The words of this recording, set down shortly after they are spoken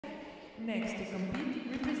Next to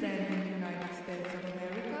compete, representing the United States of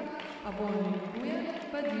America, Avonley,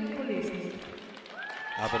 Nguyen, Vadym, Kolesnik.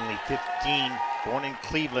 Avonley 15, born in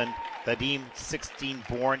Cleveland. Vadym 16,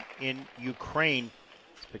 born in Ukraine.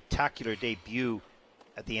 Spectacular debut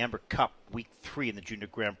at the Amber Cup, week 3 in the Junior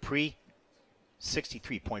Grand Prix.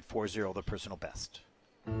 63.40, the personal best.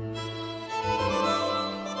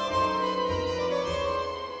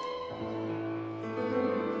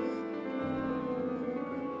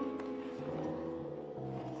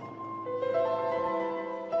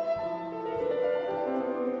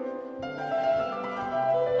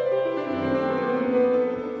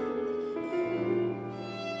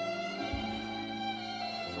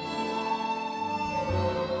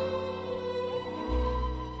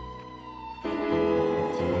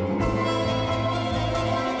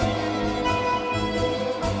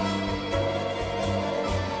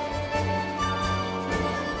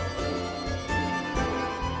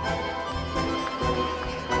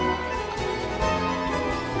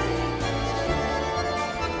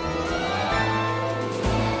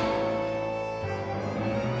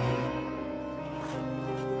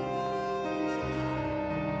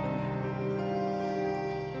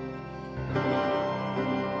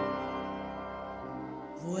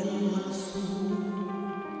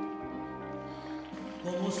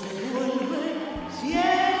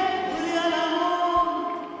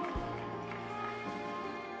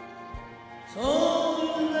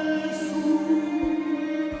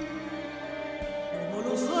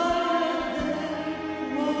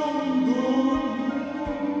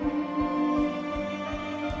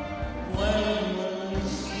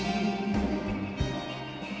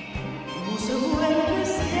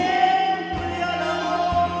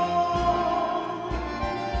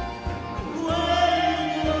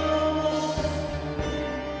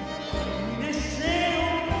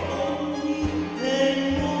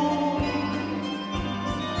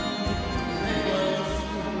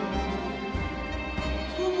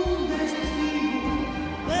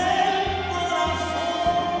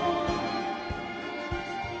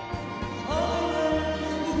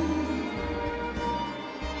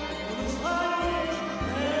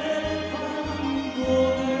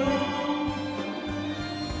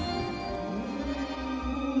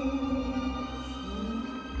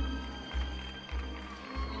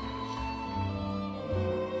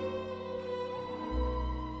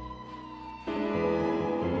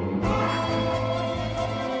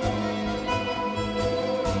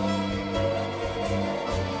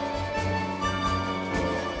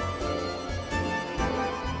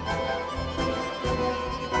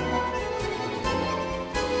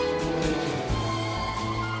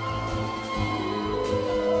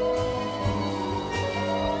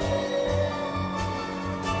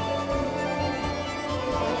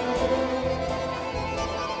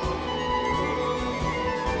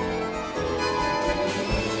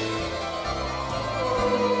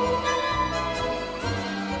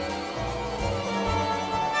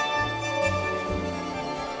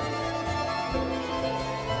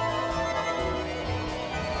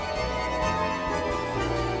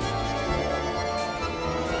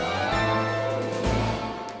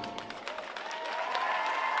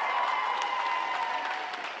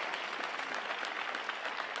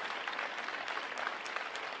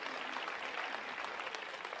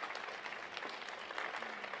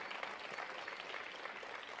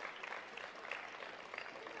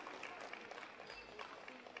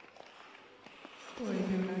 To je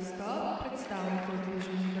bil nastop predstavnikov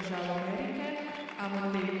Združenih držav Amerike,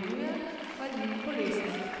 Avonley, Nguyen, Vadym,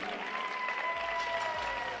 Kolesnik.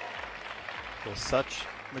 Well, such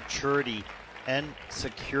maturity and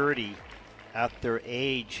security at their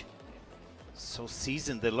age. So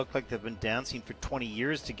seasoned, they look like they've been dancing for 20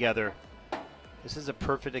 years together. This is a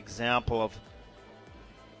perfect example of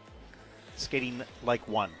skating like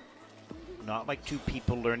one. Not like two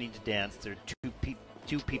people learning to dance. They're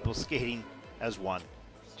two people skating as one.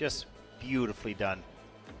 Just beautifully done.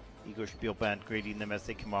 Igor Spielband grading them as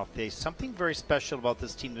they come off the ice. Something very special about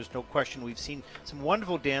this team, there's no question. We've seen some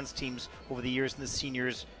wonderful dance teams over the years in the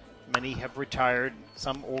seniors. Many have retired,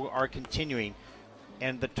 some are continuing.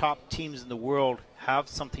 And the top teams in the world have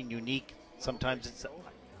something unique. Sometimes it's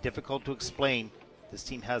difficult to explain. This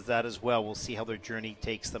team has that as well. We'll see how their journey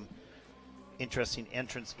takes them. Interesting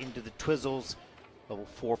entrance into the Twizzles. Level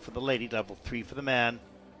 4 for the lady, level 3 for the man.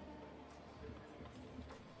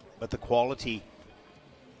 But the quality,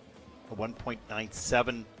 a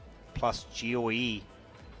 1.97 plus GOE.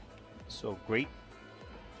 So great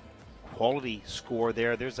quality score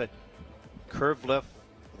there. There's a curve lift,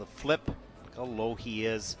 the flip. Look how low he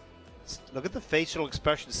is. Look at the facial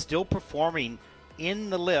expression, still performing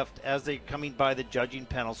in the lift as they're coming by the judging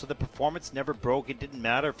panel, so the performance never broke. It didn't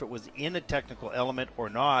matter if it was in a technical element or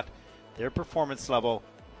not. Their performance level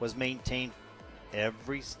was maintained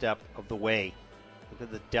every step of the way. Look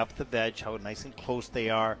at the depth of edge, how nice and close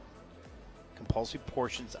they are. Compulsory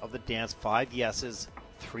portions of the dance, 5 yeses,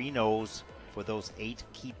 3 nos for those 8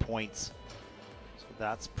 key points. So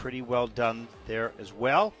that's pretty well done there as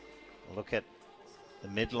well. Look at the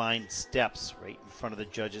midline steps right in front of the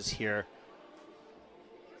judges here.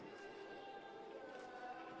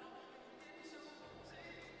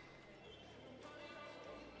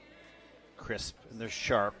 Crisp and they're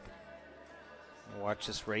sharp. Watch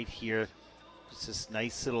this right here. It's this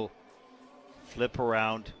nice little flip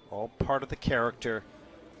around, all part of the character.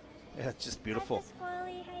 Yeah, it's just beautiful.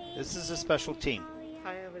 This is a special team.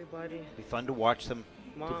 Hi everybody. It'll be fun to watch them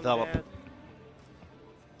develop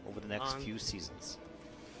over the next few seasons.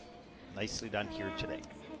 Nicely done here today.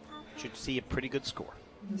 Should see a pretty good score.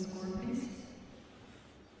 The score, please.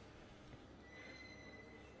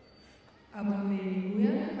 Avonley,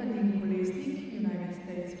 Nguyen, Vadym, Kolesnik, United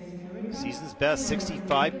States of America. Season's best,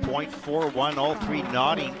 65.41, all 3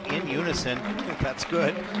 nodding in unison. That's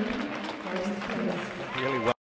good. Really well.